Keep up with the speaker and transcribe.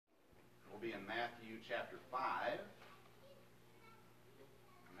be in Matthew chapter 5.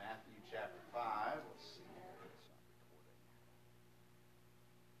 Matthew chapter 5. Let's see here. It's not recording.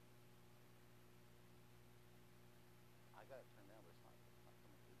 I got it turned down, but it's not coming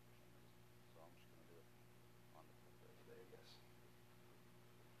through for some reason. So I'm just going to do it on the pulpit today, I guess.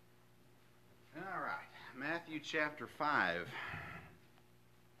 All right. Matthew chapter 5.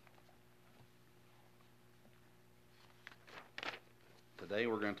 Today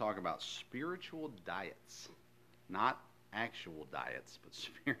we're going to talk about spiritual diets. Not actual diets, but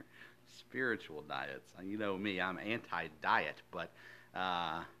spiritual diets. You know me, I'm anti-diet, but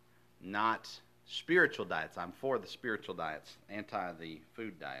not spiritual diets. I'm for the spiritual diets, anti the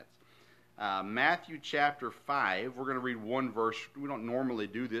food diets. Matthew chapter 5, we're going to read one verse. We don't normally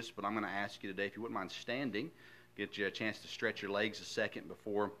do this, but I'm going to ask you today, if you wouldn't mind standing, get you a chance to stretch your legs a second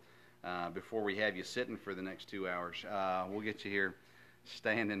before we have you sitting for the next 2 hours. We'll get you here.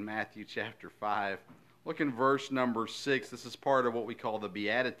 Stand in Matthew chapter 5. Look in verse number 6. This is part of what we call the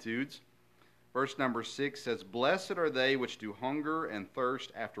Beatitudes. Verse number 6 says, "Blessed are they which do hunger and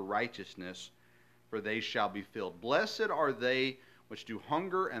thirst after righteousness, for they shall be filled." Blessed are they which do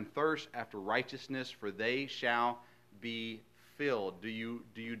hunger and thirst after righteousness, for they shall be filled. Do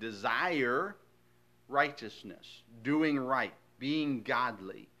you desire righteousness, doing right, being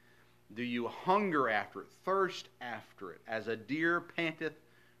godly? Do you hunger after it, thirst after it, as a deer panteth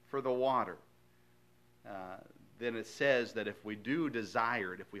for the water? Then it says that if we do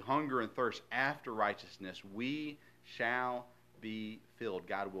desire it, if we hunger and thirst after righteousness, we shall be filled.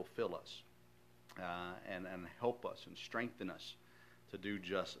 God will fill us and help us and strengthen us to do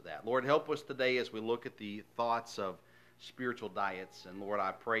just that. Lord, help us today as we look at the thoughts of spiritual diets. And Lord,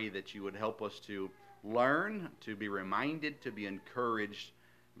 I pray that you would help us to learn, to be reminded, to be encouraged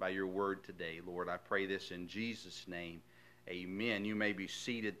by your word today. Lord, I pray this in Jesus' name. Amen. You may be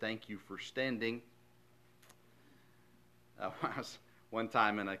seated. Thank you for standing. I was one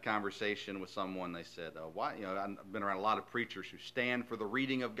time in a conversation with someone, they said, why? I've been around a lot of preachers who stand for the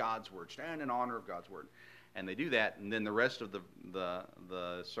reading of God's word, stand in honor of God's word. And they do that, and then the rest of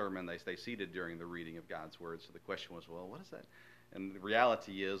the sermon, they stay seated during the reading of God's word. So the question was, well, what is that? And the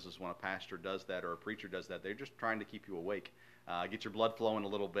reality is when a pastor does that or a preacher does that, they're just trying to keep you awake. Get your blood flowing a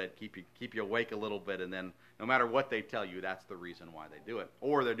little bit, keep you awake a little bit, and then no matter what they tell you, that's the reason why they do it.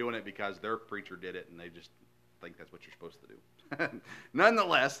 Or they're doing it because their preacher did it, and they just think that's what you're supposed to do.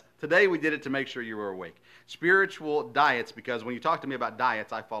 Nonetheless, today we did it to make sure you were awake. Spiritual diets, because when you talk to me about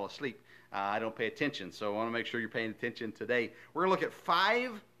diets, I fall asleep. I don't pay attention, so I want to make sure you're paying attention today. We're going to look at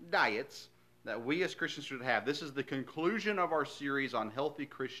 5 diets that we as Christians should have. This is the conclusion of our series on healthy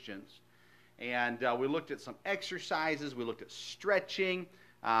Christians. And we looked at some exercises. We looked at stretching.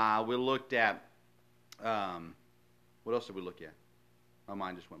 We looked at, what else did we look at? My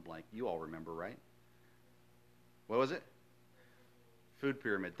mind just went blank. You all remember, right? What was it? Food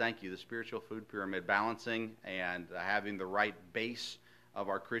pyramid. Thank you. The spiritual food pyramid. Balancing and having the right base of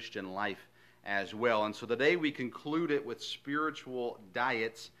our Christian life as well. And so today we conclude it with spiritual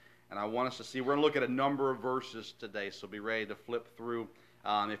diets. And I want us to see, we're going to look at a number of verses today. So be ready to flip through.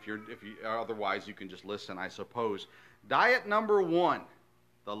 If you otherwise, you can just listen, I suppose. Diet number 1,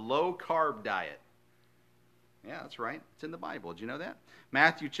 the low-carb diet. Yeah, that's right. It's in the Bible. Did you know that?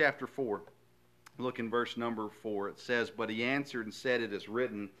 Matthew chapter 4. Look in verse number 4. It says, "But he answered and said, It is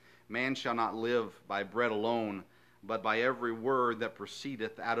written, Man shall not live by bread alone, but by every word that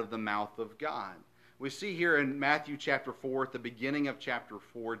proceedeth out of the mouth of God." We see here in Matthew chapter 4, at the beginning of chapter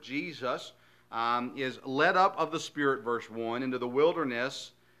 4, Jesus is led up of the Spirit, verse 1, into the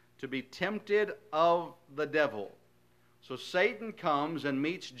wilderness to be tempted of the devil. So Satan comes and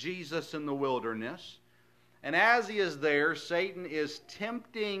meets Jesus in the wilderness. And as he is there, Satan is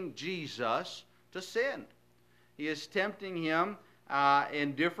tempting Jesus to sin. He is tempting him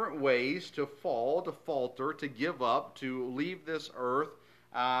in different ways to fall, to falter, to give up, to leave this earth,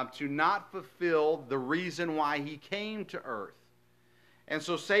 to not fulfill the reason why he came to earth. And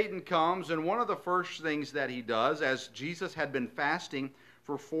so Satan comes, and one of the first things that he does, as Jesus had been fasting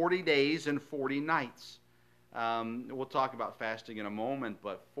for 40 days and 40 nights. We'll talk about fasting in a moment,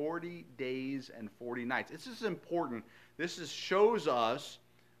 but 40 days and 40 nights. This is important. This shows us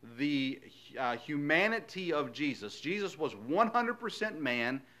the humanity of Jesus. Jesus was 100%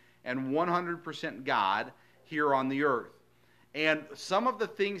 man and 100% God here on the earth. And some of the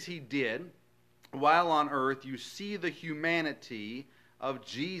things he did while on earth, you see the humanity of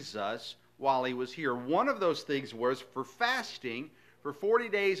Jesus while he was here. One of those things was for fasting for 40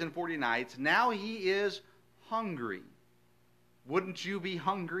 days and 40 nights. Now he is hungry. Wouldn't you be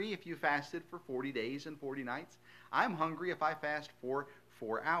hungry if you fasted for 40 days and 40 nights? I'm hungry if I fast for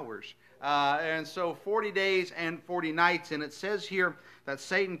 24 hours. And so 40 days and 40 nights. And it says here that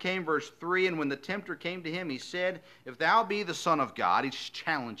Satan came, verse 3, and when the tempter came to him, he said, if thou be the Son of God, he's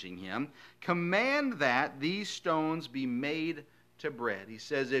challenging him, command that these stones be made to bread. He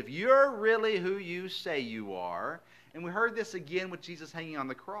says, if you're really who you say you are, and we heard this again with Jesus hanging on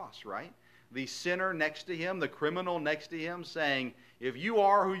the cross, right? The sinner next to him, the criminal next to him, saying, if you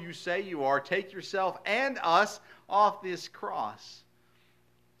are who you say you are, take yourself and us off this cross.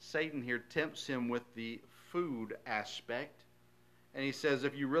 Satan here tempts him with the food aspect. And he says,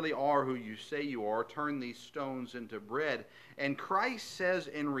 if you really are who you say you are, turn these stones into bread. And Christ says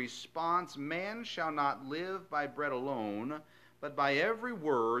in response, man shall not live by bread alone, but by every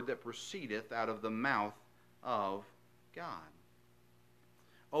word that proceedeth out of the mouth of God.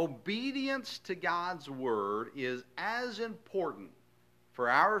 Obedience to God's word is as important for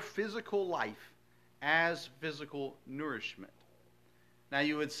our physical life as physical nourishment. Now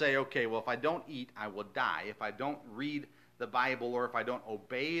you would say, okay, well, if I don't eat, I will die. If I don't read the Bible or if I don't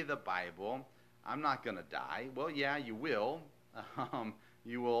obey the Bible, I'm not going to die. Well, yeah, you will.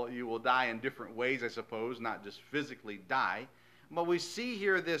 You will die in different ways, I suppose, not just physically die. But we see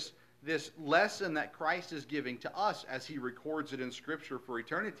here this lesson that Christ is giving to us as he records it in Scripture for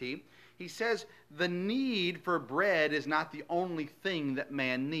eternity. He says the need for bread is not the only thing that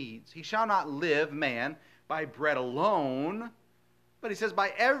man needs. He shall not live, man, by bread alone, but he says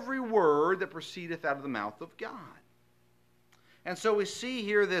by every word that proceedeth out of the mouth of God. And so we see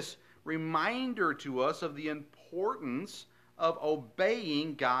here this reminder to us of the importance of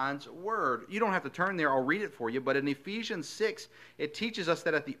obeying God's word. You don't have to turn there, I'll read it for you, but in Ephesians 6, it teaches us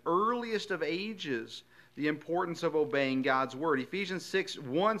that at the earliest of ages, the importance of obeying God's word. Ephesians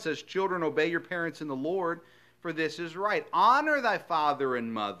 6:1 says, children, obey your parents in the Lord, for this is right. Honor thy father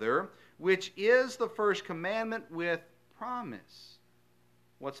and mother, which is the first commandment with promise.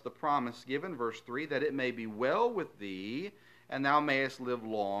 What's the promise given? Verse 3, that it may be well with thee, and thou mayest live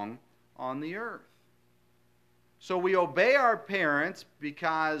long on the earth. So we obey our parents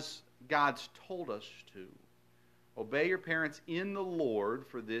because God's told us to. Obey your parents in the Lord,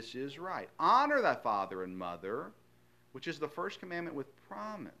 for this is right. Honor thy father and mother, which is the first commandment with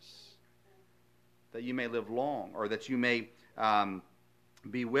promise, that you may live long, or that you may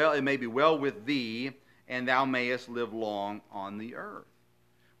be well. It may be well with thee, and thou mayest live long on the earth.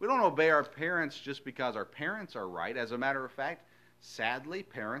 We don't obey our parents just because our parents are right. As a matter of fact, sadly,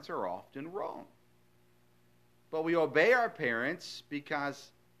 parents are often wrong. But we obey our parents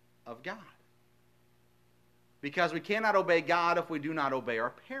because of God. Because we cannot obey God if we do not obey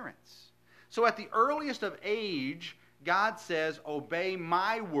our parents. So at the earliest of age, God says, obey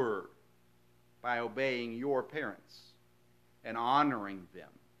my word by obeying your parents and honoring them.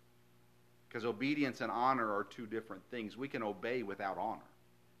 Because obedience and honor are two different things. We can obey without honor.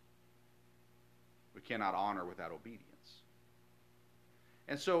 We cannot honor without obedience.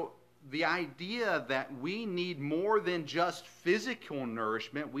 And so the idea that we need more than just physical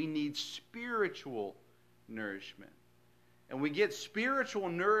nourishment, we need spiritual nourishment. And we get spiritual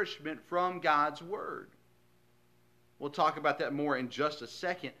nourishment from God's word. We'll talk about that more in just a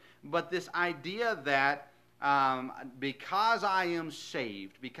second. But this idea that because I am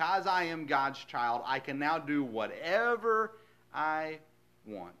saved, because I am God's child, I can now do whatever I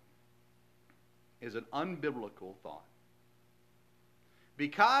want is an unbiblical thought.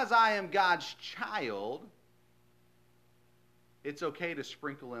 Because I am God's child, it's okay to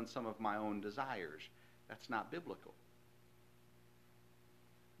sprinkle in some of my own desires. That's not biblical.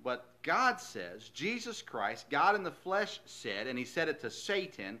 But God says, Jesus Christ, God in the flesh said, and he said it to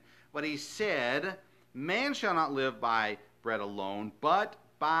Satan, but he said, man shall not live by bread alone, but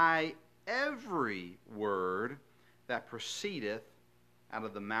by every word that proceedeth out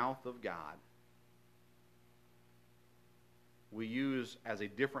of the mouth of God. We use as a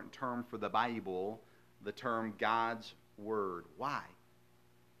different term for the Bible the term God's Word. Why?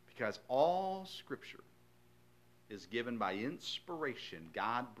 Because all Scripture is given by inspiration,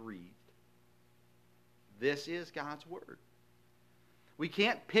 God-breathed. This is God's Word. We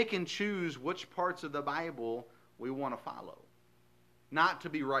can't pick and choose which parts of the Bible we want to follow. Not to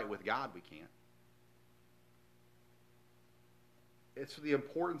be right with God, we can't. It's the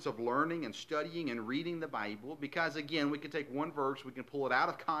importance of learning and studying and reading the Bible because, again, we can take one verse, we can pull it out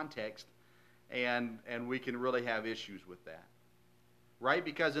of context, and we can really have issues with that. Right?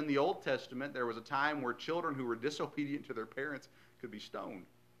 Because in the Old Testament, there was a time where children who were disobedient to their parents could be stoned.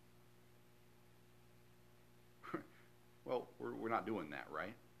 Well, we're not doing that,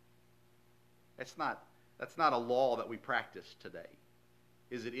 right? That's not a law that we practice today.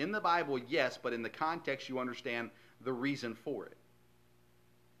 Is it in the Bible? Yes, but in the context you understand the reason for it.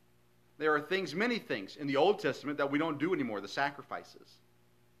 There are things, many things, in the Old Testament that we don't do anymore, the sacrifices.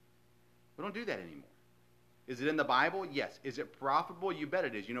 We don't do that anymore. Is it in the Bible? Yes. Is it profitable? You bet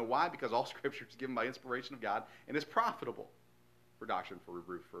it is. You know why? Because all Scripture is given by inspiration of God, and is profitable for doctrine, for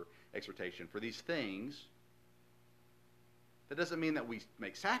reproof, for exhortation, for these things. That doesn't mean that we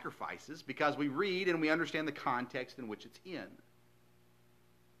make sacrifices, because we read and we understand the context in which it's in.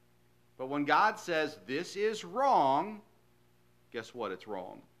 But when God says this is wrong, guess what? It's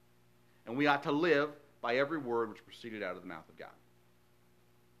wrong. And we ought to live by every word which proceeded out of the mouth of God.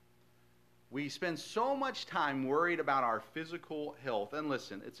 We spend so much time worried about our physical health. And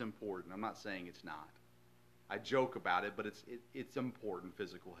listen, it's important. I'm not saying it's not. I joke about it, but it's important,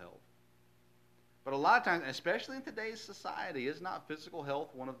 physical health. But a lot of times, especially in today's society, is not physical health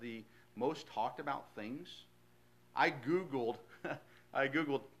one of the most talked about things? I Googled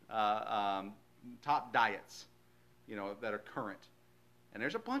top diets, that are current. And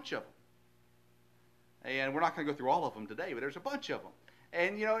there's a bunch of them. And we're not going to go through all of them today, but there's a bunch of them.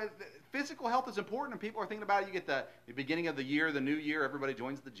 And, physical health is important, and people are thinking about it. You get the beginning of the year, the new year, everybody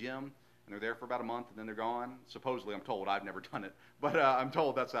joins the gym, and they're there for about a month, and then they're gone. Supposedly, I'm told. I've never done it, but I'm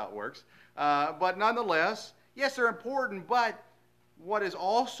told that's how it works. But nonetheless, yes, they're important, but what is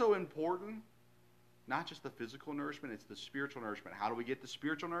also important, not just the physical nourishment, it's the spiritual nourishment. How do we get the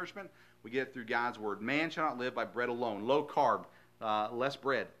spiritual nourishment? We get it through God's Word. Man shall not live by bread alone. Low carb, less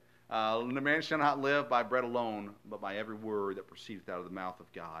bread. Man shall not live by bread alone, but by every word that proceedeth out of the mouth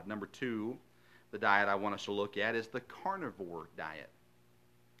of God. Number 2, the diet I want us to look at is the carnivore diet.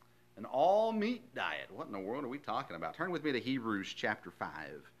 An all-meat diet. What in the world are we talking about? Turn with me to Hebrews chapter 5.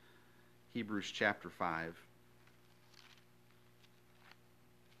 Hebrews chapter 5.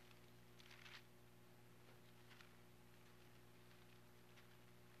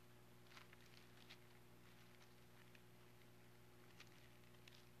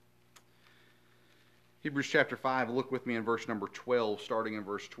 Hebrews chapter 5, look with me in verse number 12, starting in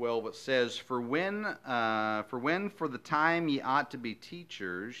verse 12. It says, For when for the time ye ought to be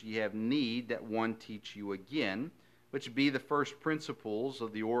teachers, ye have need that one teach you again, which be the first principles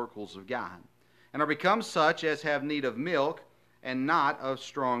of the oracles of God, and are become such as have need of milk, and not of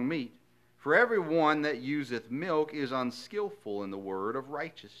strong meat. For every one that useth milk is unskillful in the word of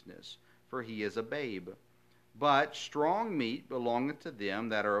righteousness, for he is a babe. But strong meat belongeth to them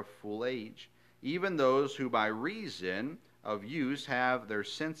that are of full age, even those who by reason of use have their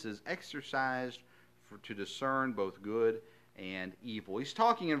senses exercised to discern both good and evil. He's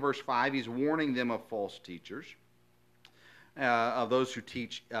talking in verse 5, he's warning them of false teachers, of those who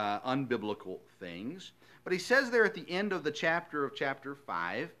teach unbiblical things. But he says there at the end of chapter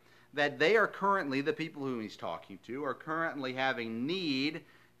 5, that they are currently, the people whom he's talking to, are currently having need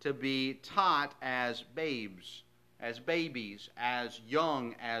to be taught as babes, as babies, as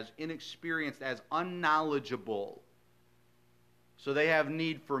young, as inexperienced, as unknowledgeable. So they have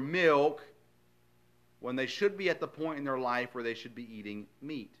need for milk when they should be at the point in their life where they should be eating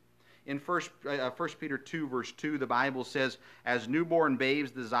meat. In 1 Peter 2, verse 2, the Bible says, As newborn babes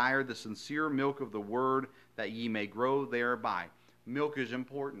desire the sincere milk of the word, that ye may grow thereby. Milk is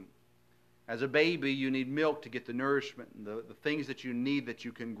important. As a baby, you need milk to get the nourishment and the things that you need that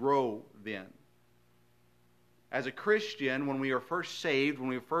you can grow then. As a Christian, when we are first saved, when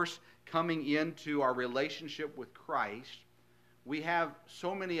we are first coming into our relationship with Christ, we have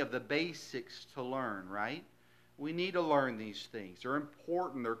so many of the basics to learn, right? We need to learn these things. They're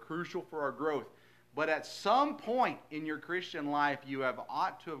important. They're crucial for our growth. But at some point in your Christian life, you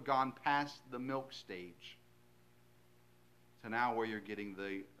ought to have gone past the milk stage to now where you're getting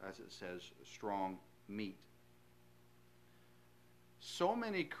the, as it says, strong meat. So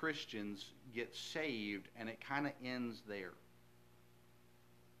many Christians get saved and it kind of ends there.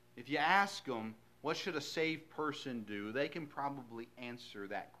 If you ask them, what should a saved person do? They can probably answer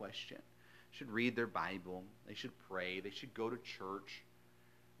that question. They should read their Bible. They should pray. They should go to church.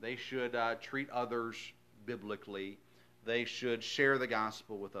 They should treat others biblically. They should share the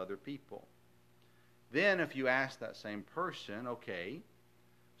gospel with other people. Then if you ask that same person, okay,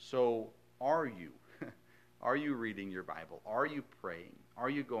 so are you? Are you reading your Bible? Are you praying? Are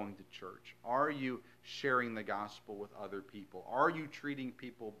you going to church? Are you sharing the gospel with other people? Are you treating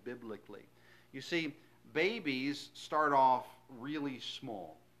people biblically? You see, babies start off really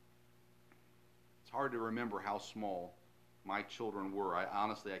small. It's hard to remember how small my children were. I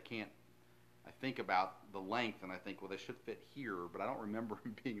think about the length and I think, well, they should fit here, but I don't remember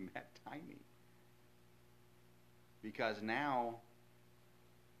them being that tiny. Because now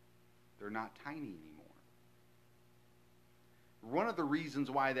they're not tiny anymore. One of the reasons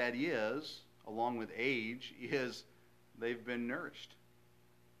why that is, along with age, is they've been nourished.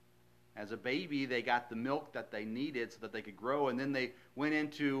 As a baby, they got the milk that they needed so that they could grow, and then they went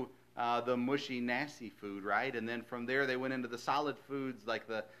into the mushy, nasty food, right? And then from there, they went into the solid foods, like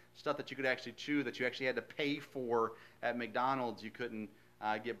the stuff that you could actually chew, that you actually had to pay for at McDonald's. You couldn't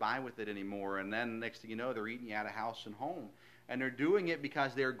get by with it anymore. And then next thing you know, they're eating you out of house and home. And they're doing it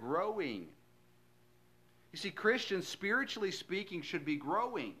because they're growing. You see, Christians, spiritually speaking, should be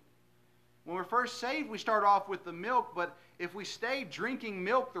growing. When we're first saved, we start off with the milk, but if we stay drinking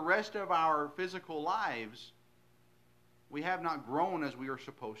milk the rest of our physical lives, we have not grown as we are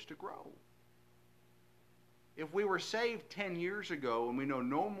supposed to grow. If we were saved 10 years ago and we know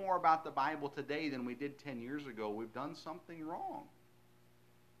no more about the Bible today than we did 10 years ago, we've done something wrong.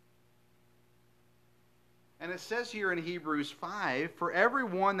 And it says here in Hebrews 5, "For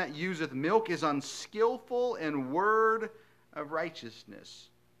everyone that useth milk is unskillful in word of righteousness,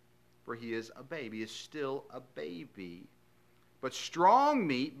 for he is a baby," he is still a baby. "But strong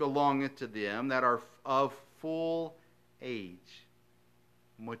meat belongeth to them that are of full age,"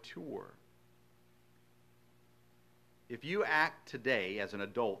 mature. If you act today as an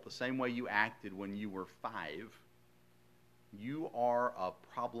adult the same way you acted when you were 5, you are a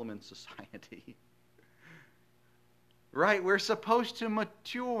problem in society. Right? We're supposed to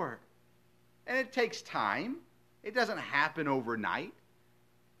mature. And it takes time. It doesn't happen overnight.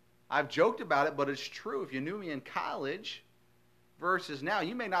 I've joked about it, but it's true. If you knew me in college versus now,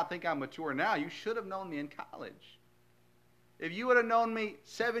 you may not think I'm mature now. You should have known me in college. If you would have known me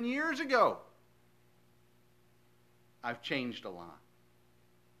 7 years ago, I've changed a lot.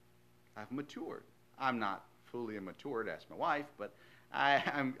 I've matured. I'm not fully matured, ask my wife, but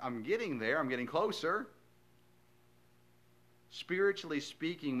I'm getting there. I'm getting closer. Spiritually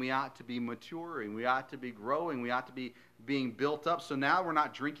speaking, we ought to be maturing. We ought to be growing. We ought to be being built up. So now we're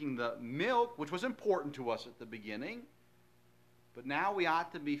not drinking the milk, which was important to us at the beginning, but now we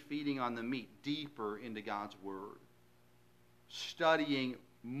ought to be feeding on the meat, deeper into God's Word, studying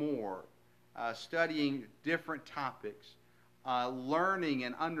more, studying different topics, learning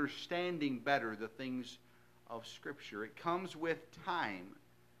and understanding better the things of Scripture. It comes with time.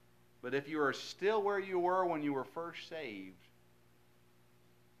 But if you are still where you were when you were first saved,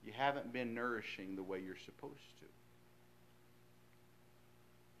 you haven't been nourishing the way you're supposed to.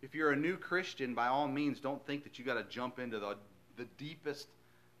 If you're a new Christian, by all means, don't think that you got to jump into the deepest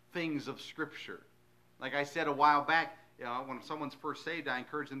things of Scripture. Like I said a while back, when someone's first saved, I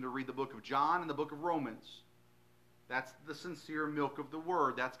encourage them to read the book of John and the book of Romans. That's the sincere milk of the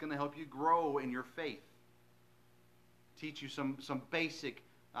Word. That's going to help you grow in your faith. Teach you some basic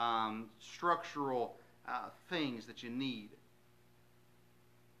structural things that you need.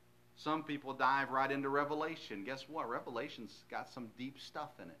 Some people dive right into Revelation. Guess what? Revelation's got some deep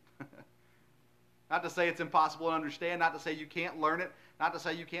stuff in it. Not to say it's impossible to understand, not to say you can't learn it, not to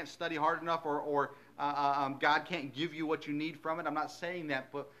say you can't study hard enough or God can't give you what you need from it. I'm not saying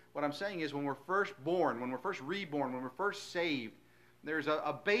that, but what I'm saying is when we're first born, when we're first reborn, when we're first saved, there's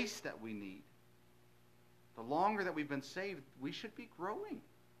a base that we need. The longer that we've been saved, we should be growing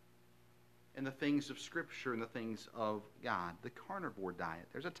in the things of Scripture and the things of God. The carnivore diet.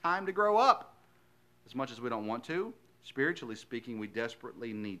 There's a time to grow up. As much as we don't want to, spiritually speaking, we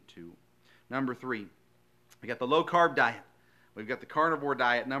desperately need to. Number 3, we got the low-carb diet. We've got the carnivore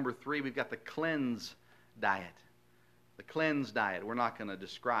diet. Number 3, we've got the cleanse diet. The cleanse diet. We're not going to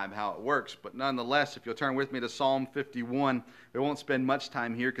describe how it works, but nonetheless, if you'll turn with me to Psalm 51, we won't spend much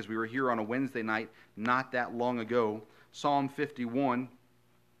time here because we were here on a Wednesday night not that long ago. Psalm 51.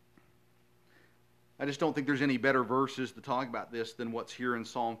 I just don't think there's any better verses to talk about this than what's here in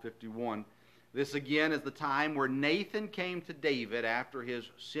Psalm 51. This again is the time where Nathan came to David after his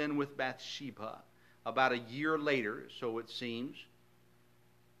sin with Bathsheba, about a year later, so it seems.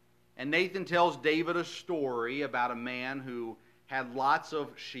 And Nathan tells David a story about a man who had lots of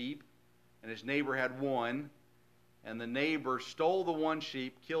sheep, and his neighbor had one, and the neighbor stole the one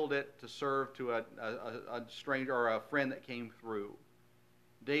sheep, killed it to serve to a stranger or a friend that came through.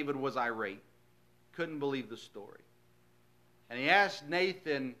 David was irate. Couldn't believe the story. And he asked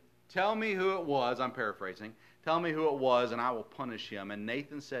Nathan, "Tell me who it was," I'm paraphrasing, "tell me who it was and I will punish him." And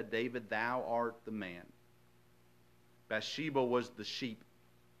Nathan said, "David, thou art the man." Bathsheba was the sheep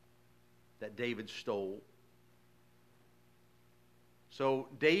that David stole. So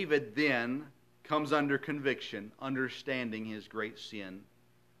David then comes under conviction, understanding his great sin.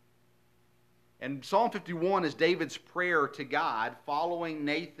 And Psalm 51 is David's prayer to God following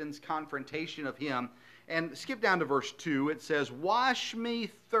Nathan's confrontation of him. And skip down to verse 2. It says, "Wash me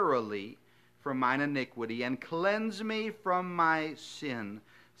thoroughly from mine iniquity and cleanse me from my sin.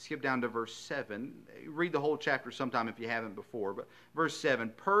 skip down to verse 7. Read the whole chapter sometime if you haven't before. But verse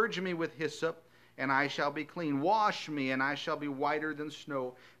 7, purge me with hyssop, and I shall be clean. Wash me, and I shall be whiter than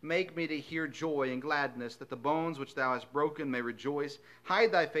snow. Make me to hear joy and gladness, that the bones which thou hast broken may rejoice.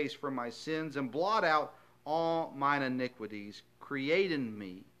 Hide thy face from my sins, and blot out all mine iniquities. Create in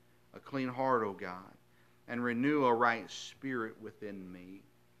me a clean heart, O God, and renew a right spirit within me.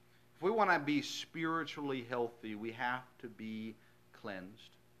 If we want to be spiritually healthy, we have to be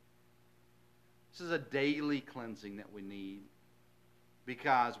cleansed. This is a daily cleansing that we need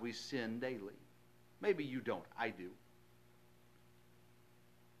because we sin daily. Maybe you don't. I do.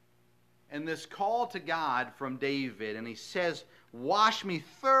 And this call to God from David, and he says, wash me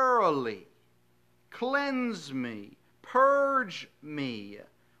thoroughly, cleanse me, purge me,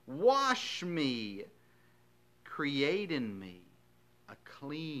 wash me, create in me a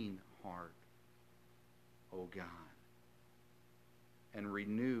clean heart, O God, and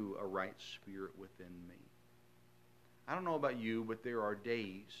renew a right spirit within me. I don't know about you, but there are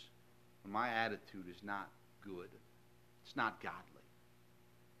days when my attitude is not good. It's not godly.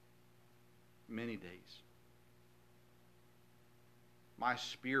 Many days. My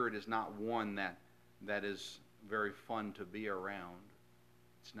spirit is not one that is very fun to be around.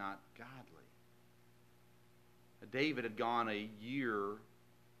 It's not godly. David had gone a year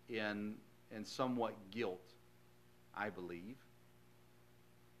in somewhat guilt, I believe.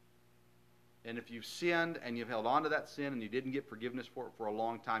 And if you've sinned and you've held on to that sin and you didn't get forgiveness for it for a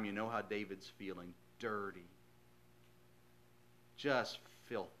long time, you know how David's feeling. Dirty. Just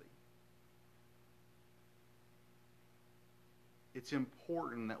filthy. It's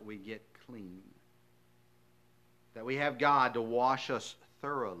important that we get clean. That we have God to wash us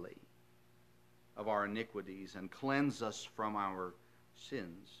thoroughly of our iniquities and cleanse us from our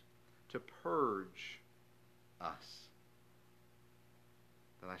sins. To purge us.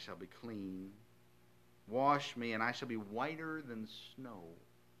 That I shall be clean. Wash me, and I shall be whiter than snow.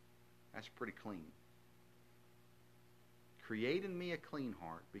 That's pretty clean. Create in me a clean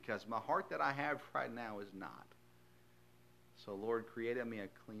heart, because my heart that I have right now is not. So, Lord, create in me a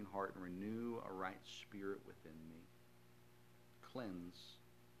clean heart and renew a right spirit within me. Cleanse.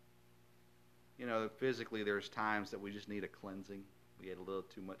 You know, physically there's times that we just need a cleansing. We ate a little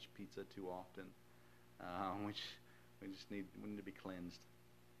too much pizza too often. We need to be cleansed.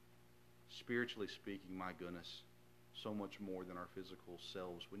 Spiritually speaking, my goodness, so much more than our physical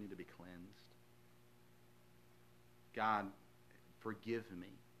selves. We need to be cleansed. God, forgive me.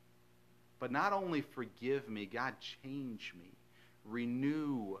 But not only forgive me, God, change me.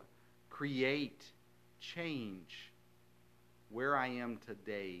 Renew, create, change where I am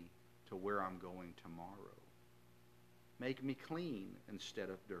today to where I'm going tomorrow. Make me clean instead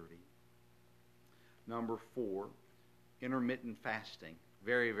of dirty. Number 4, intermittent fasting.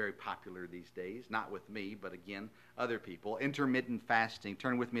 Very, very popular these days. Not with me, but again, other people. Intermittent fasting.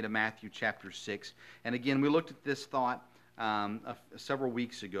 Turn with me to Matthew chapter 6. And again, we looked at this thought several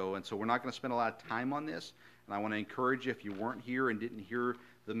weeks ago, and so we're not going to spend a lot of time on this. And I want to encourage you, if you weren't here and didn't hear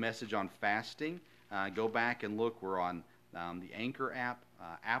the message on fasting, go back and look. We're on the Anchor app,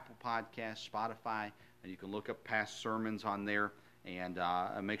 Apple Podcasts, Spotify, and you can look up past sermons on there. And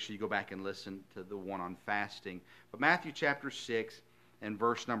make sure you go back and listen to the one on fasting. But Matthew chapter 6 and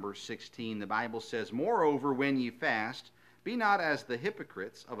verse number 16, the Bible says, moreover, when ye fast, be not as the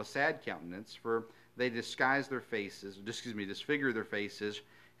hypocrites of a sad countenance, for they disfigure their faces,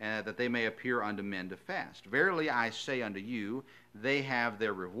 that they may appear unto men to fast. Verily I say unto you, they have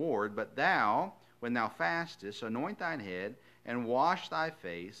their reward. But thou, when thou fastest, anoint thine head, and wash thy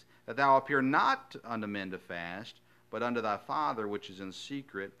face, that thou appear not unto men to fast, but unto thy Father which is in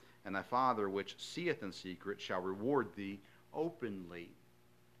secret, and thy Father which seeth in secret shall reward thee openly.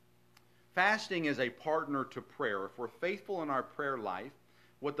 Fasting is a partner to prayer. If we're faithful in our prayer life,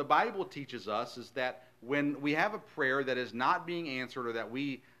 what the Bible teaches us is that when we have a prayer that is not being answered or that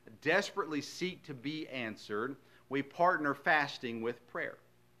we desperately seek to be answered, we partner fasting with prayer.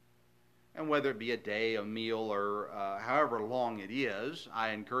 And whether it be a day, a meal, or however long it is, I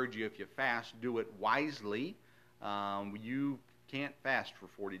encourage you, if you fast, do it wisely. You can't fast for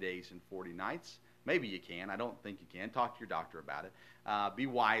 40 days and 40 nights. Maybe you can. I don't think you can. Talk to your doctor about it. Be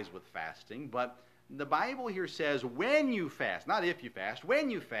wise with fasting. But the Bible here says when you fast, not if you fast,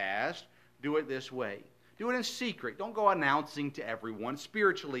 when you fast, do it this way. Do it in secret. Don't go announcing to everyone.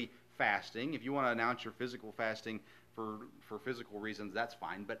 Spiritually fasting. If you want to announce your physical fasting for physical reasons, that's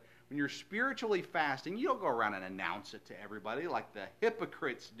fine. But when you're spiritually fasting, you don't go around and announce it to everybody like the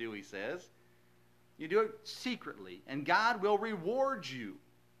hypocrites do, he says. You do it secretly, and God will reward you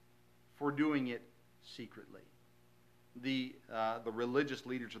for doing it secretly. the religious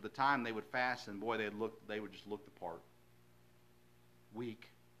leaders of the time, they would fast, and boy, they would just look the part. Weak,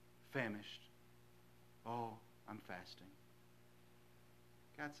 famished. Oh, I'm fasting.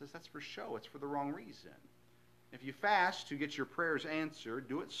 God says that's for show. It's for the wrong reason. If you fast to get your prayers answered,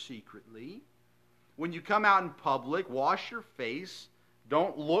 do it secretly. When you come out in public, wash your face.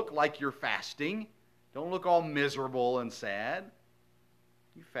 Don't look like you're fasting. Don't look all miserable and sad.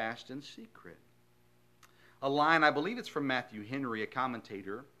 You fast in secret. A line, I believe it's from Matthew Henry, a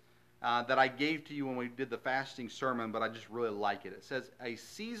commentator, that I gave to you when we did the fasting sermon, but I just really like it. It says, a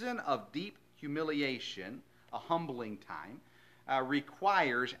season of deep humiliation, a humbling time,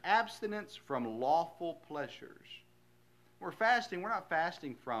 requires abstinence from lawful pleasures. We're fasting. We're not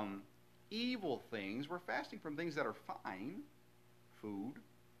fasting from evil things. We're fasting from things that are fine, food.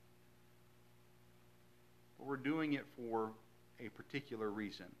 But we're doing it for a particular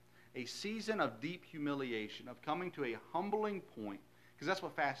reason. A season of deep humiliation, of coming to a humbling point, because that's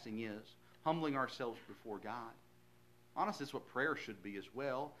what fasting is, humbling ourselves before God. Honestly, it's what prayer should be as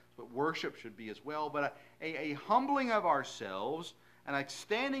well. It's what worship should be as well. But a humbling of ourselves and a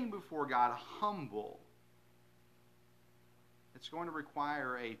standing before God humble. It's going to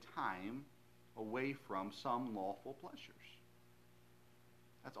require a time away from some lawful pleasures.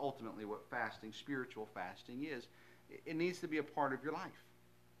 That's ultimately what fasting, spiritual fasting is. It needs to be a part of your life.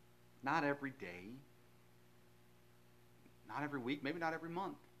 Not every day, not every week, maybe not every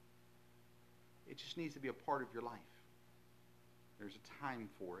month. It just needs to be a part of your life. There's a time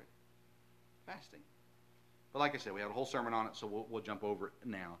for it. Fasting. But like I said, we had a whole sermon on it, so we'll jump over it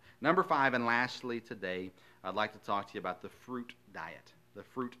now. Number 5, and lastly today, I'd like to talk to you about the fruit diet. The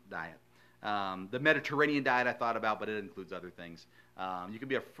fruit diet. The Mediterranean diet I thought about, but it includes other things. You can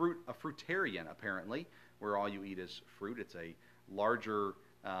be a fruitarian, apparently, where all you eat is fruit. It's a larger,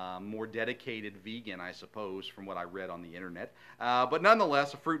 more dedicated vegan, I suppose, from what I read on the internet. But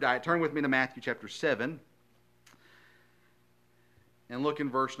nonetheless, a fruit diet. Turn with me to Matthew chapter 7. And look in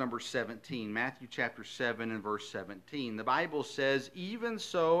verse number 17. Matthew chapter 7 and verse 17. The Bible says, even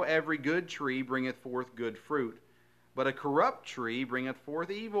so every good tree bringeth forth good fruit, but a corrupt tree bringeth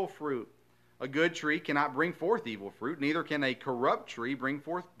forth evil fruit. A good tree cannot bring forth evil fruit, neither can a corrupt tree bring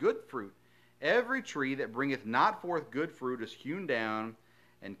forth good fruit. Every tree that bringeth not forth good fruit is hewn down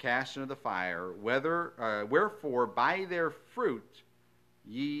and cast into the fire. Wherefore by their fruit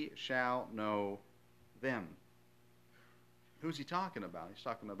ye shall know them. Who's he talking about? He's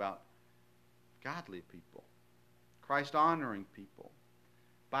talking about godly people, Christ-honoring people.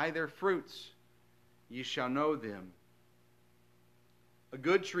 By their fruits ye shall know them. A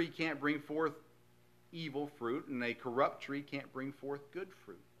good tree can't bring forth evil fruit, and a corrupt tree can't bring forth good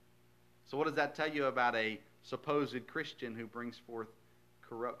fruit. So what does that tell you about a supposed Christian who brings forth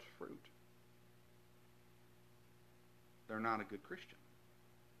corrupt fruit? They're not a good Christian.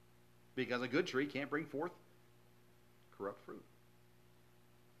 Because a good tree can't bring forth corrupt fruit.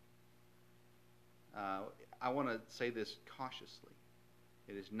 I want to say this cautiously.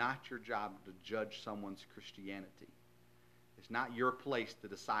 It is not your job to judge someone's Christianity. It's not your place to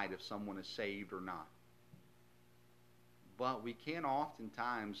decide if someone is saved or not. But we can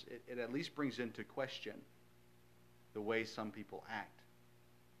oftentimes, it at least brings into question the way some people act.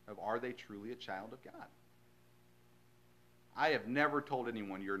 Of are they truly a child of God? I have never told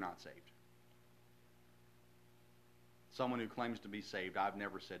anyone you're not saved. Someone who claims to be saved, I've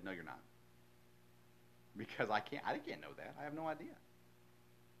never said, no, you're not. Because I can't know that. I have no idea.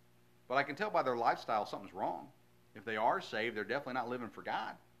 But I can tell by their lifestyle something's wrong. If they are saved, they're definitely not living for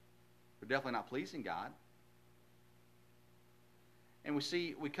God. They're definitely not pleasing God. And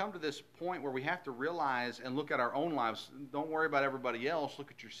we come to this point where we have to realize and look at our own lives. Don't worry about everybody else.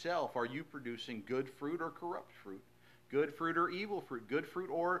 Look at yourself. Are you producing good fruit or corrupt fruit? Good fruit or evil fruit? Good fruit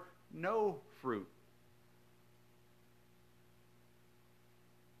or no fruit?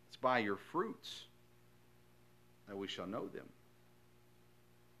 It's by your fruits that we shall know them.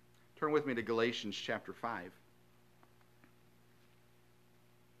 Turn with me to Galatians chapter 5.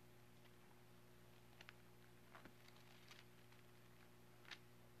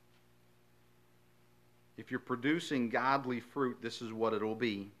 If you're producing godly fruit, this is what it'll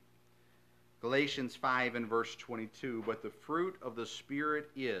be. Galatians 5 and verse 22, but the fruit of the Spirit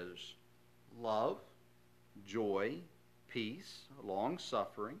is love, joy, peace,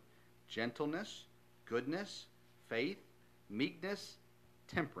 long-suffering, gentleness, goodness, faith, meekness,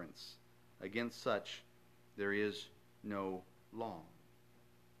 temperance. Against such there is no law.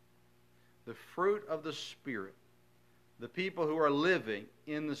 The fruit of the Spirit, the people who are living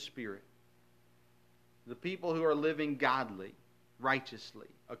in the Spirit, the people who are living godly, righteously,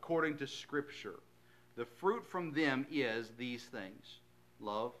 according to Scripture, The fruit from them is these things: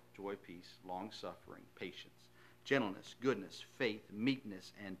 love, joy, peace, long-suffering, patience, gentleness, goodness, faith,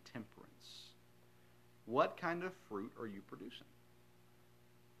 meekness, and temperance. What kind of fruit are you producing?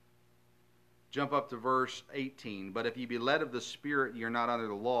 Jump up to verse 18. But if ye be led of the Spirit, ye are not under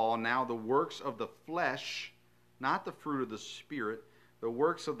the law. Now the works of the flesh, not the fruit of the Spirit, the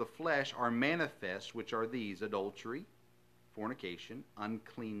works of the flesh are manifest, which are these: adultery, fornication,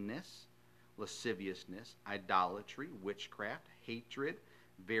 uncleanness, lasciviousness, idolatry, witchcraft, hatred,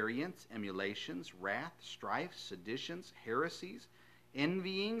 variance, emulations, wrath, strife, seditions, heresies,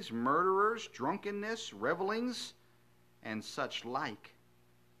 envyings, murderers, drunkenness, revelings, and such like.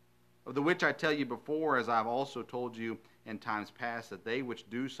 Of the which I tell you before, as I have also told you in times past, that they which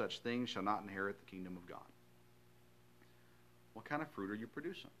do such things shall not inherit the kingdom of God. What kind of fruit are you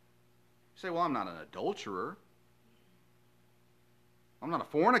producing? You say, well, I'm not an adulterer. I'm not a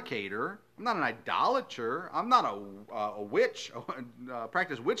fornicator. I'm not an idolater. I'm not a witch,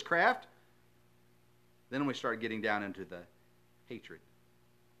 practice witchcraft. Then we start getting down into the hatred.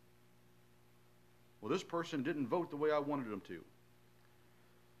 Well, this person didn't vote the way I wanted them to.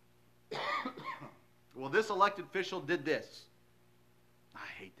 Well, this elected official did this. I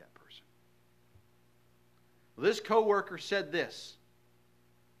hate that person. Well, this coworker said this.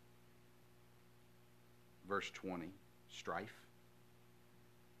 Verse 20, strife,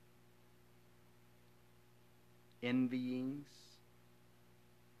 envyings.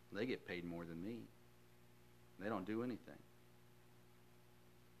 They get paid more than me. They don't do anything.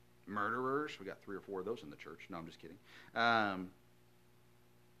 Murderers. We got 3 or 4 of those in the church. No, I'm just kidding.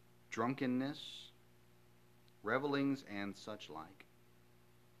 Drunkenness, revelings, and such like.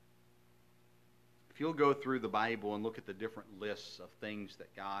 If you'll go through the Bible and look at the different lists of things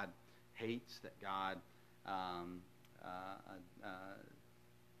that God hates, that God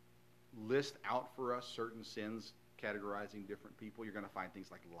list out for us, certain sins categorizing different people, you're going to find things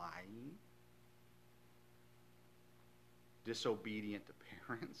like lying, disobedient to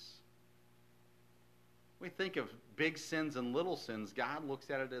parents. We think of big sins and little sins. God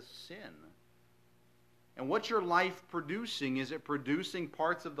looks at it as sin. And what's your life producing? Is it producing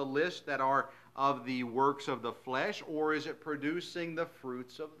parts of the list that are of the works of the flesh, or is it producing the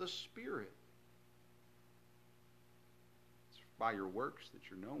fruits of the Spirit? It's by your works that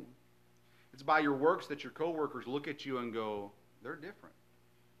you're known. It's by your works that your coworkers look at you and go, they're different.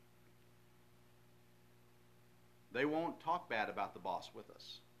 They won't talk bad about the boss with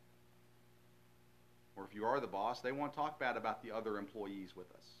us. Or if you are the boss, they won't talk bad about the other employees with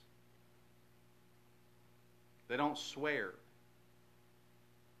us. They don't swear.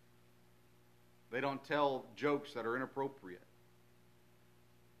 They don't tell jokes that are inappropriate.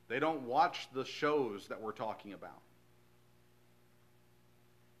 They don't watch the shows that we're talking about.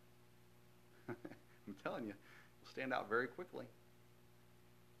 I'm telling you, it'll stand out very quickly.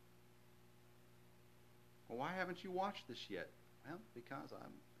 Well, why haven't you watched this yet? Well, because I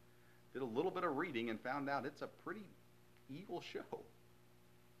did a little bit of reading and found out it's a pretty evil show. You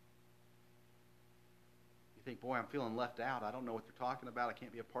think, boy, I'm feeling left out. I don't know what they're talking about. I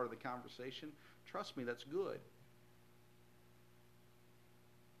can't be a part of the conversation. Trust me, that's good.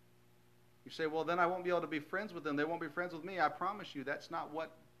 You say, well, then I won't be able to be friends with them. They won't be friends with me. I promise you, that's not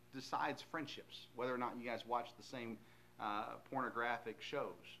what decides friendships, whether or not you guys watch the same pornographic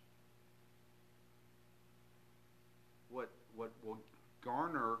shows. What will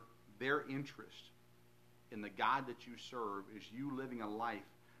garner their interest in the God that you serve is you living a life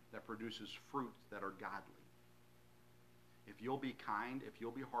that produces fruits that are godly. If you'll be kind, if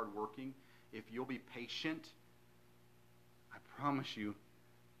you'll be hardworking, if you'll be patient, I promise you,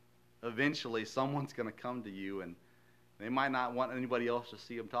 eventually someone's going to come to you, and they might not want anybody else to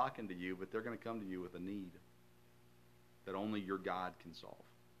see them talking to you, but they're going to come to you with a need that only your God can solve.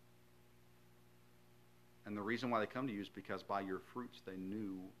 And the reason why they come to you is because by your fruits they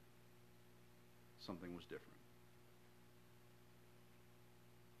knew something was different.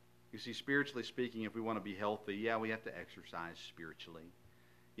 You see, spiritually speaking, if we want to be healthy, yeah, we have to exercise spiritually.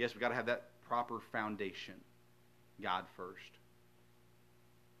 Yes, we've got to have that proper foundation, God first.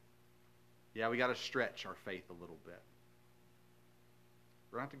 Yeah, we got to stretch our faith a little bit.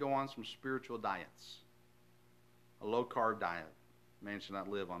 We're going to have to go on some spiritual diets. A low-carb diet. Man should not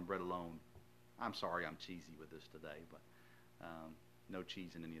live on bread alone. I'm sorry I'm cheesy with this today, but no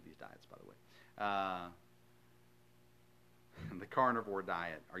cheese in any of these diets, by the way. The carnivore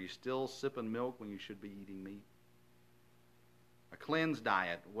diet. Are you still sipping milk when you should be eating meat? A cleansed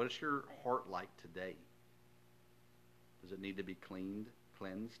diet. What is your heart like today? Does it need to be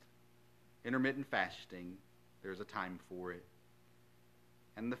cleansed? Intermittent fasting. There's a time for it.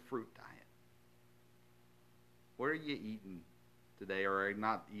 And the fruit diet. What are you eating today, or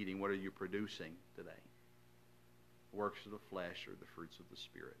not eating? What are you producing today? Works of the flesh or the fruits of the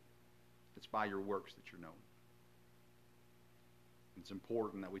Spirit? It's by your works that you're known. It's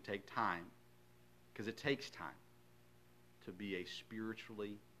important that we take time, because it takes time to be a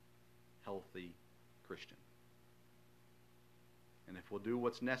spiritually healthy Christian. And if we'll do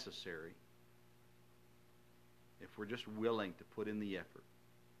what's necessary, if we're just willing to put in the effort,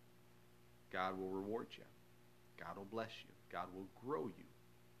 God will reward you. God will bless you. God will grow you.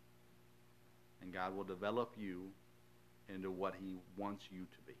 And God will develop you into what He wants you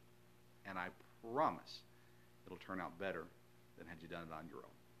to be. And I promise it'll turn out better than had you done it on your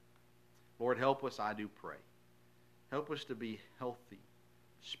own. Lord, help us, I do pray. Help us to be healthy,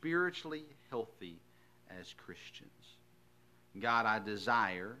 spiritually healthy as Christians. God, I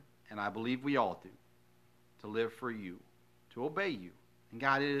desire, and I believe we all do, to live for you, to obey you. And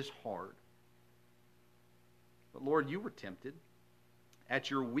God, it is hard. But Lord, you were tempted. At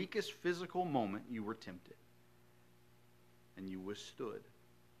your weakest physical moment, you were tempted. And you withstood.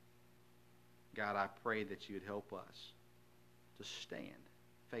 God, I pray that you would help us to stand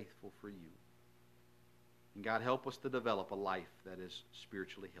faithful for you. And God, help us to develop a life that is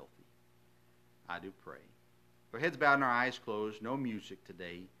spiritually healthy. I do pray. Our heads bowed and our eyes closed. No music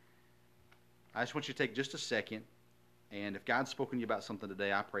today. I just want you to take just a second. And if God's spoken to you about something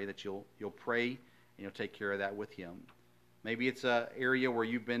today, I pray that you'll pray and you'll take care of that with Him. Maybe it's an area where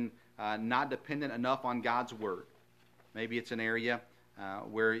you've been not dependent enough on God's Word. Maybe it's an area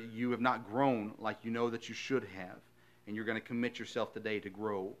where you have not grown like you know that you should have. And you're going to commit yourself today to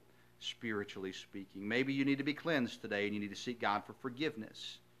grow, spiritually speaking. Maybe you need to be cleansed today and you need to seek God for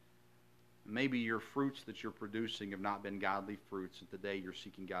forgiveness. Maybe your fruits that you're producing have not been godly fruits, and today you're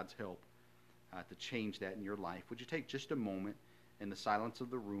seeking God's help to change that in your life. Would you take just a moment in the silence of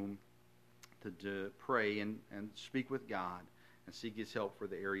the room to pray and speak with God and seek His help for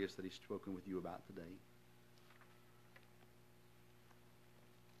the areas that He's spoken with you about today?